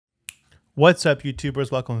What's up, YouTubers?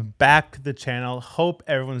 Welcome back to the channel. Hope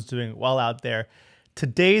everyone's doing well out there.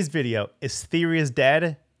 Today's video is Theory is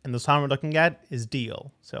Dead, and the song we're looking at is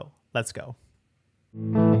Deal. So let's go.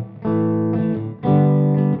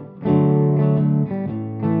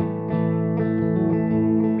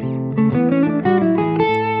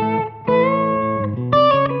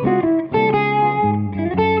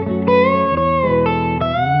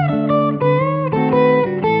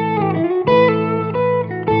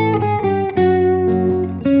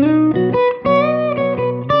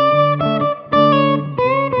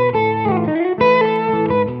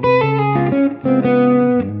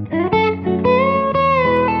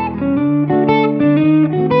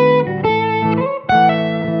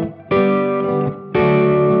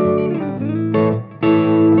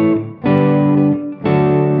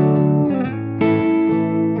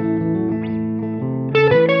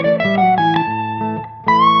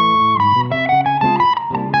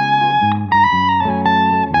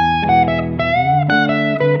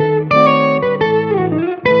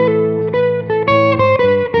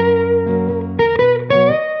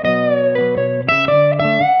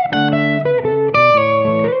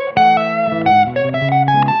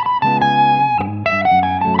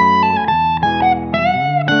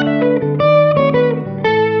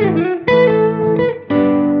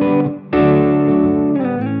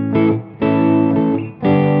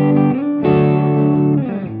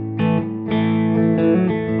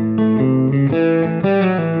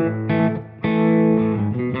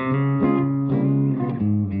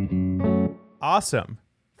 Awesome.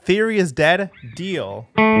 Theory is Dead, Deal.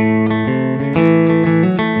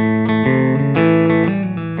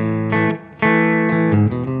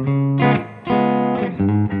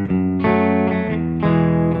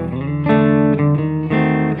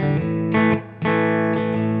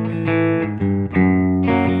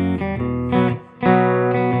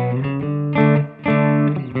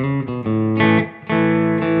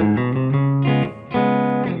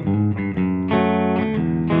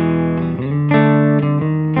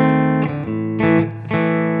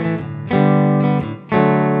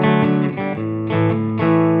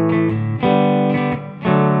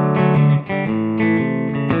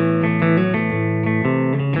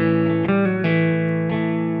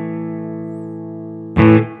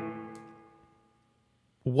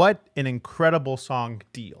 What an incredible song,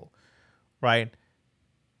 Deal, right?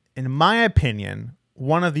 In my opinion,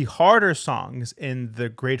 one of the harder songs in the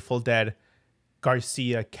Grateful Dead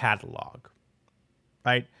Garcia catalog,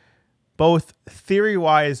 right? Both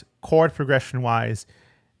theory-wise, chord progression-wise,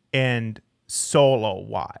 and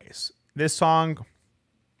solo-wise. This song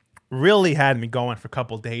really had me going for a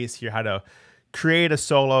couple days here, how to create a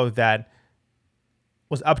solo that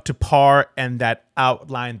was up to par and that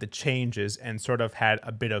outlined the changes and sort of had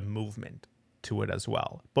a bit of movement to it as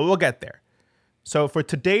well. But we'll get there. So for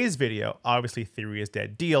today's video, obviously Theory is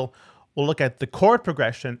Dead, Deal, we'll look at the chord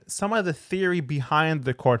progression, some of the theory behind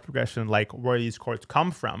the chord progression, like where these chords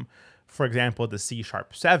come from. For example, the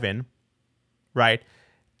C#7, right?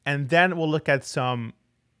 And then we'll look at some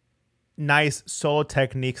nice solo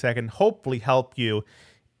techniques that can hopefully help you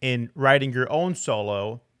in writing your own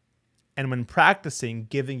solo, and when practicing,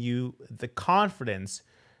 giving you the confidence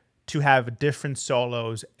to have different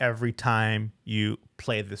solos every time you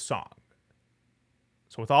play the song.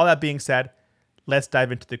 So with all that being said, let's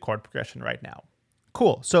dive into the chord progression right now.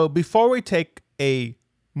 Cool. So before we take a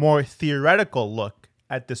more theoretical look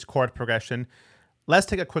at this chord progression, let's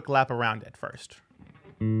take a quick lap around it first.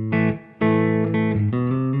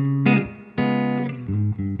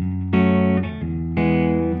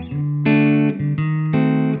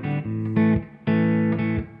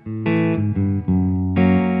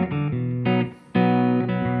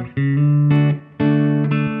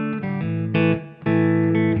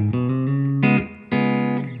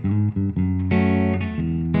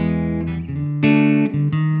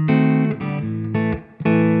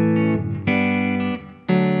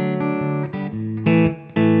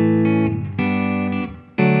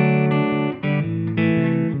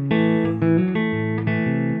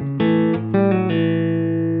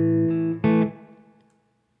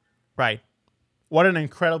 Right. What an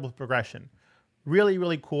incredible progression. Really,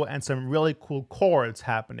 really cool, and some really cool chords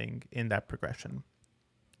happening in that progression.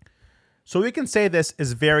 So we can say this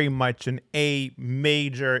is very much an A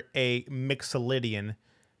major, A mixolydian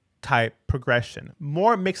type progression.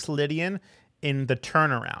 More mixolydian in the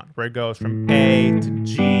turnaround, where it goes from A to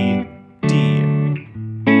G, D.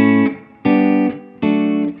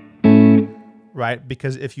 Right?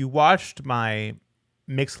 Because if you watched my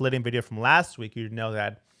mixolydian video from last week, you'd know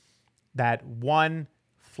that that 1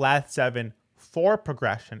 flat 7 4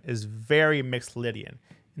 progression is very mixolydian.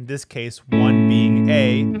 In this case, 1 being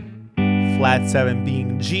A, flat 7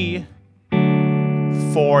 being G,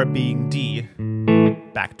 4 being D,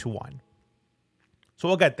 back to 1. So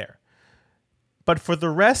we'll get there. But for the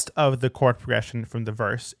rest of the chord progression from the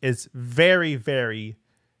verse, it's very, very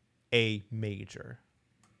A major.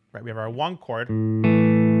 Right? We have our 1 chord,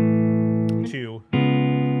 2,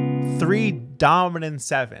 3 dominant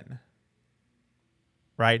 7.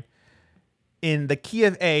 Right? In the key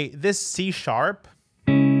of A, this C sharp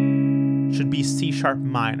should be C sharp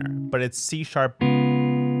minor, but it's C sharp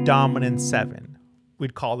dominant 7.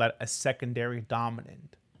 We'd call that a secondary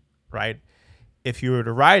dominant, right? If you were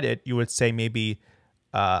to write it, you would say maybe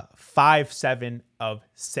 5/7 of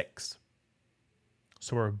 6.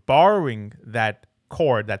 So we're borrowing that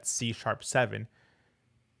chord, that C sharp 7,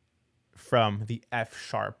 from the F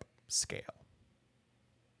sharp scale.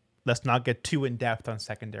 Let's not get too in depth on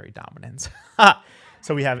secondary dominants.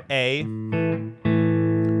 So we have A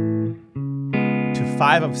to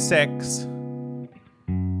 5 of 6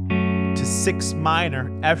 to 6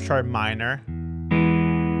 minor, F sharp minor,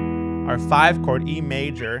 our 5 chord E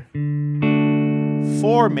major,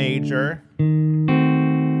 4 major,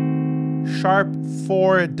 sharp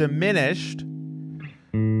 4 diminished,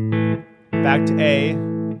 back to A,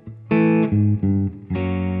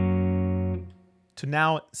 to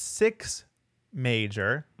now 6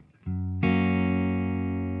 major,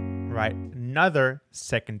 right? Another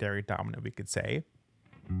secondary dominant, we could say,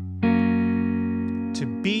 to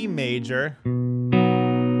B major,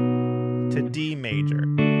 to D major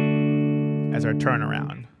as our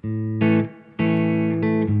turnaround.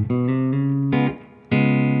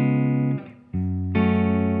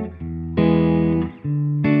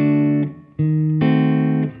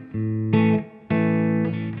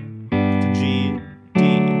 To G, D.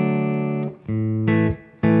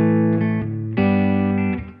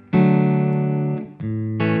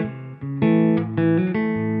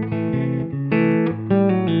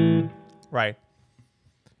 Right.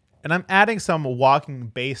 And I'm adding some walking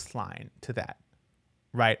bass line to that.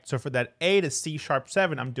 Right. So for that A to C sharp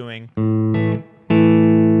 7, I'm doing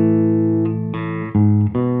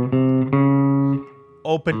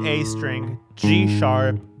open A string, G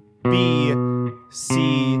sharp, B,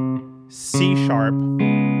 C, C sharp.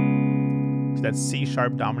 So that's C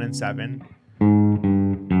sharp dominant 7.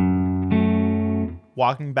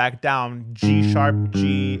 Walking back down, G sharp,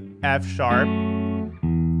 G, F sharp.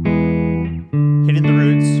 Hitting the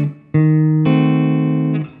roots.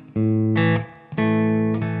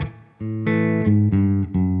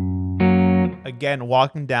 Again,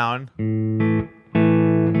 walking down.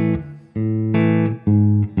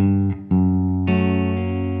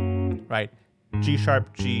 Right. G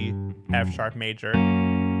sharp, G, F sharp major.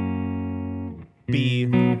 B.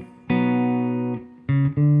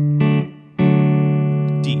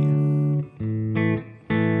 D.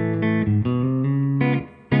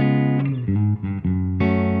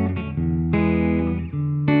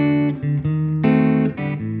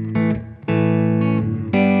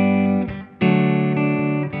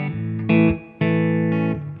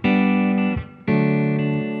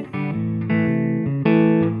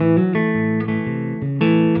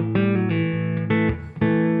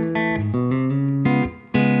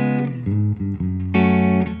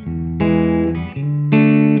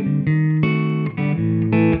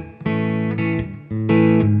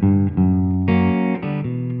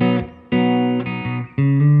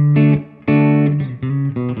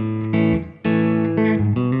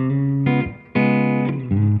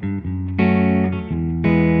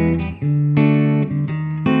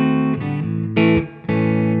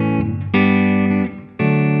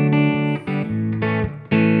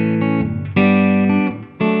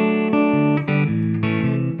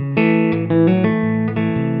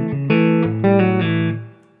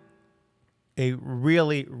 A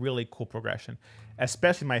really, really cool progression.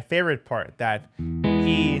 Especially my favorite part, that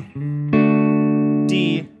E,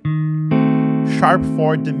 D, sharp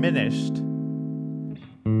 4 diminished,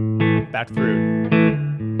 back through.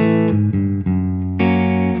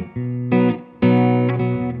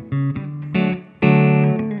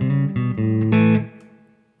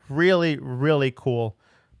 Really, really cool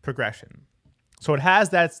progression. So it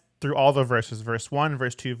has that through all the verses, verse 1,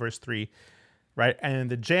 verse 2, verse 3. Right, and in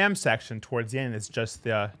the jam section towards the end, it's just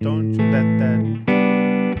the don't you let that.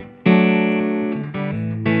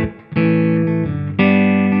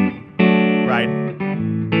 Right.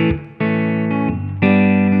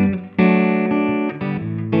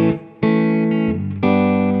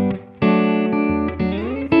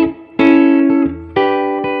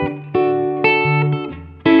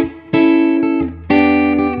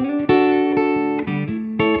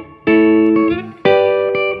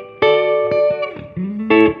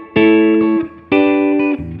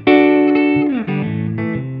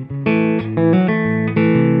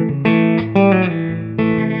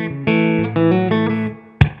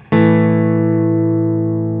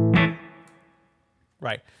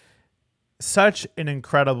 right? Such an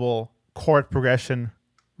incredible chord progression.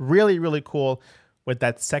 Really, really cool with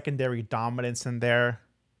that secondary dominance in there.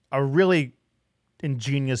 A really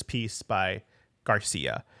ingenious piece by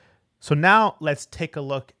Garcia. So now let's take a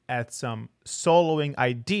look at some soloing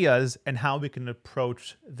ideas and how we can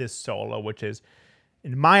approach this solo, which is,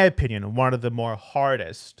 in my opinion, one of the more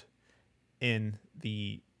hardest in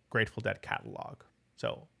the Grateful Dead catalog.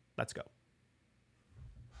 So let's go.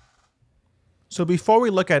 So before we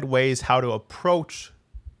look at ways how to approach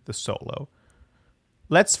the solo,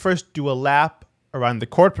 let's first do a lap around the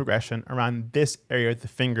chord progression around this area of the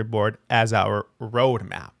fingerboard as our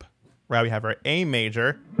roadmap. Right, we have our A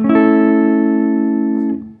major,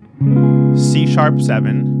 C sharp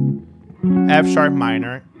 7, F sharp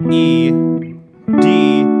minor, E,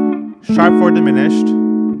 D, sharp 4 diminished,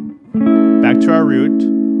 back to our root,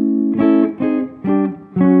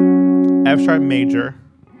 F sharp major,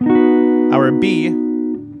 our B,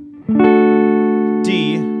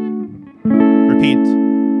 D, repeat.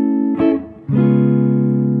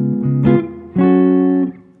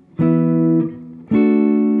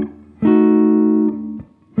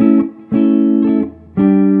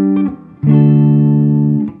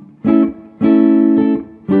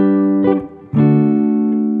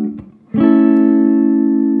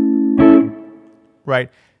 Right,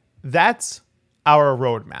 that's our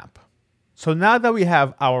roadmap. So now that we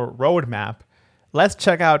have our roadmap, let's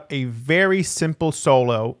check out a very simple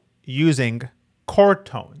solo using chord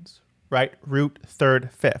tones, right? Root, third,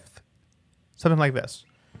 fifth. Something like this.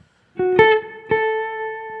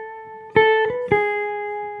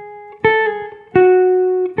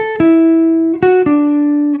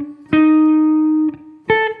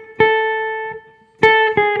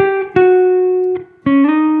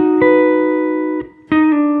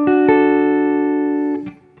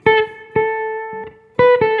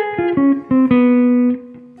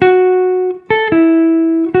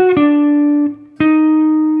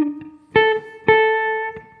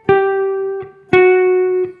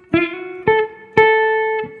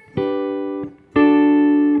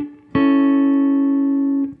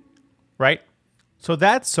 Right? So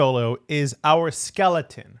that solo is our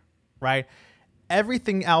skeleton, right?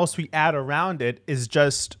 Everything else we add around it is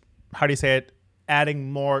just, how do you say it?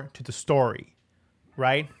 Adding more to the story,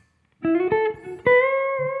 right?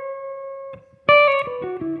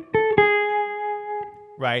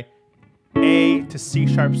 Right? A to C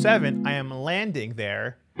sharp 7, I am landing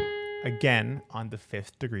there again on the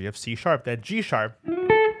 5th degree of C sharp, that G sharp.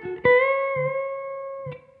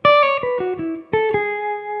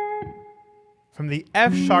 From the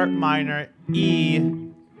F sharp minor, E,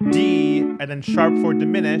 D, and then sharp 4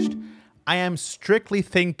 diminished, I am strictly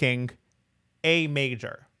thinking A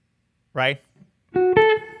major, right?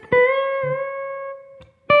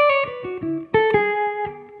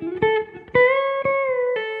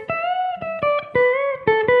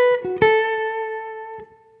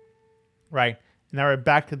 Right? Now we're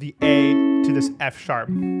back to the A to this F sharp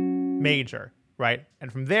major, right?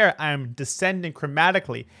 And from there, I'm descending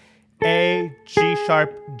chromatically. A, G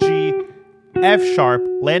sharp, G, F sharp,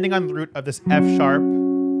 landing on the root of this F sharp.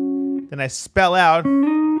 Then I spell out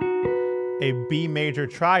a B major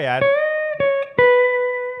triad,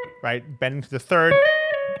 right? Bending to the third,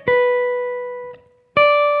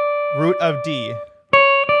 root of D.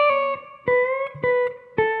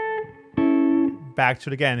 Back to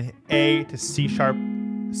it again, A to C sharp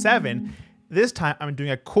 7. This time I'm doing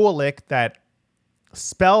a cool lick that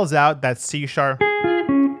spells out that C sharp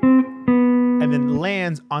and then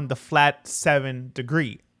lands on the flat 7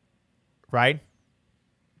 degree, right?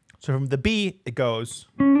 So from the B, it goes.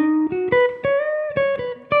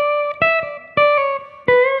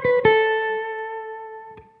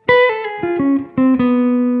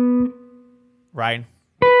 Right?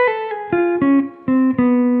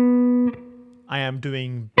 I am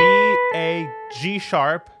doing B, A, G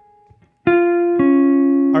sharp,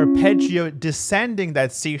 arpeggio descending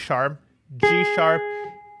that C sharp, G sharp,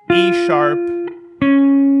 E sharp,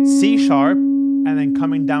 C sharp, and then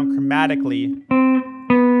coming down chromatically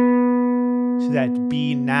to that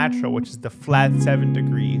B natural, which is the flat 7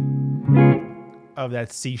 degree of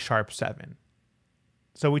that C sharp 7.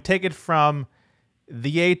 So we take it from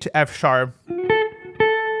the A to F sharp,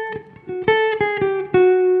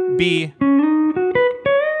 B,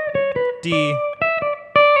 D,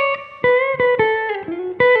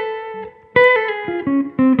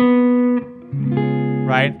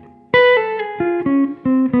 right?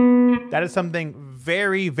 That is something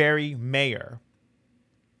very, very Mayer,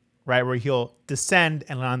 right? Where he'll descend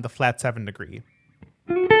and land on the flat 7 degree.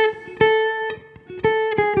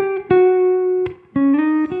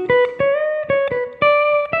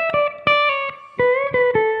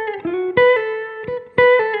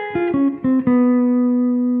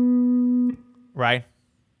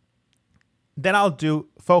 Then I'll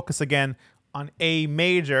focus again on A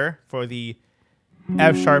major for the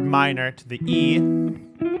F sharp minor to the E.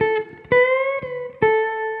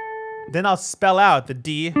 Then I'll spell out the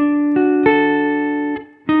D,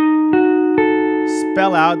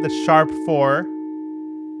 spell out the sharp 4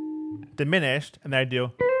 diminished, and then I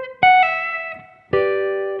do,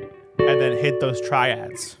 and then hit those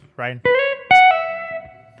triads, right?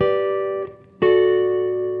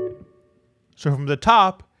 So from the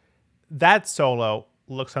top, that solo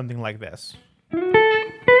looks something like this.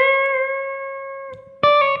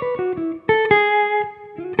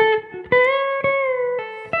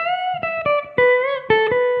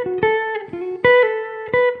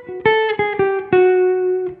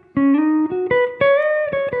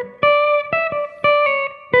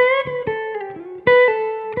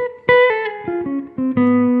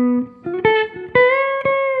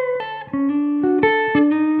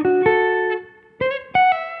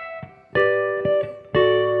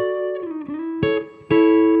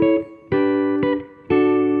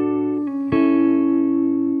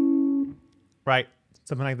 Right,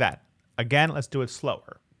 something like that. Again, let's do it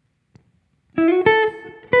slower.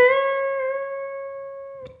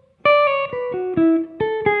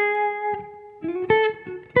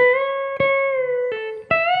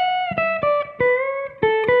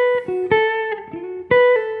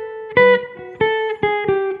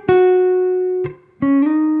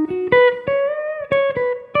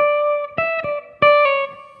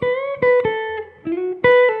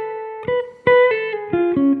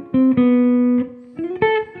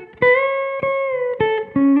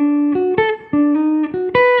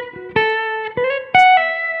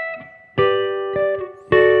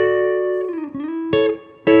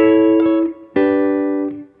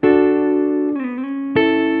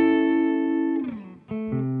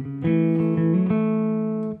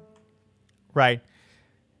 Right.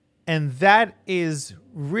 And that is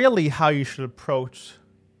really how you should approach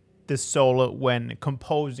this solo when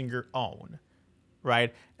composing your own,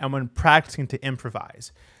 right? And when practicing to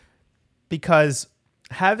improvise. Because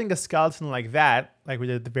having a skeleton like that, like we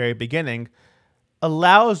did at the very beginning,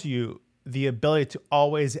 allows you the ability to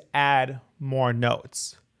always add more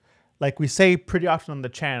notes. Like we say pretty often on the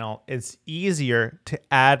channel, it's easier to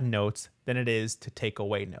add notes than it is to take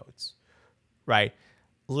away notes, right?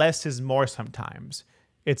 Less is more sometimes.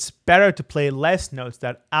 It's better to play less notes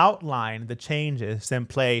that outline the changes than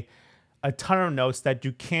play a ton of notes that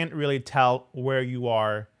you can't really tell where you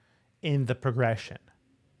are in the progression,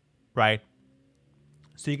 right?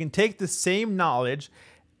 So you can take the same knowledge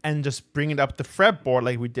and just bring it up the fretboard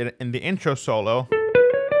like we did in the intro solo.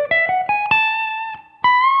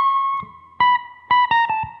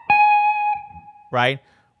 Right?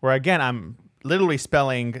 Where again, I'm literally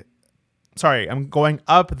I'm going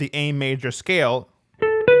up the A major scale.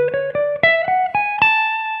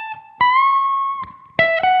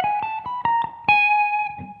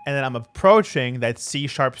 And then I'm approaching that C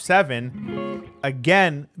sharp 7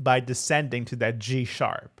 again by descending to that G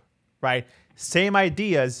sharp, right? Same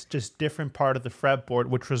ideas, just different part of the fretboard,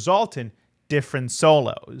 which result in different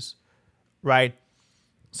solos, right?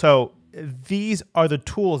 So these are the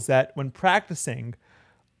tools that when practicing,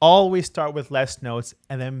 always start with less notes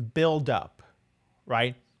and then build up,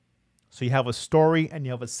 right? So you have a story and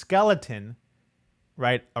you have a skeleton,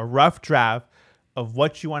 right? A rough draft of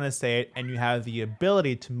what you want to say, and you have the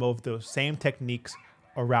ability to move those same techniques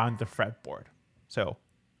around the fretboard. So,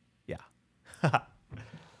 yeah.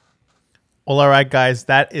 Well, all right, guys,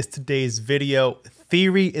 that is today's video.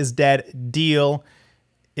 Theory is dead deal.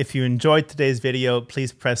 If you enjoyed today's video,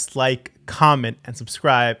 please press like, comment, and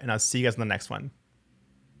subscribe, and I'll see you guys in the next one.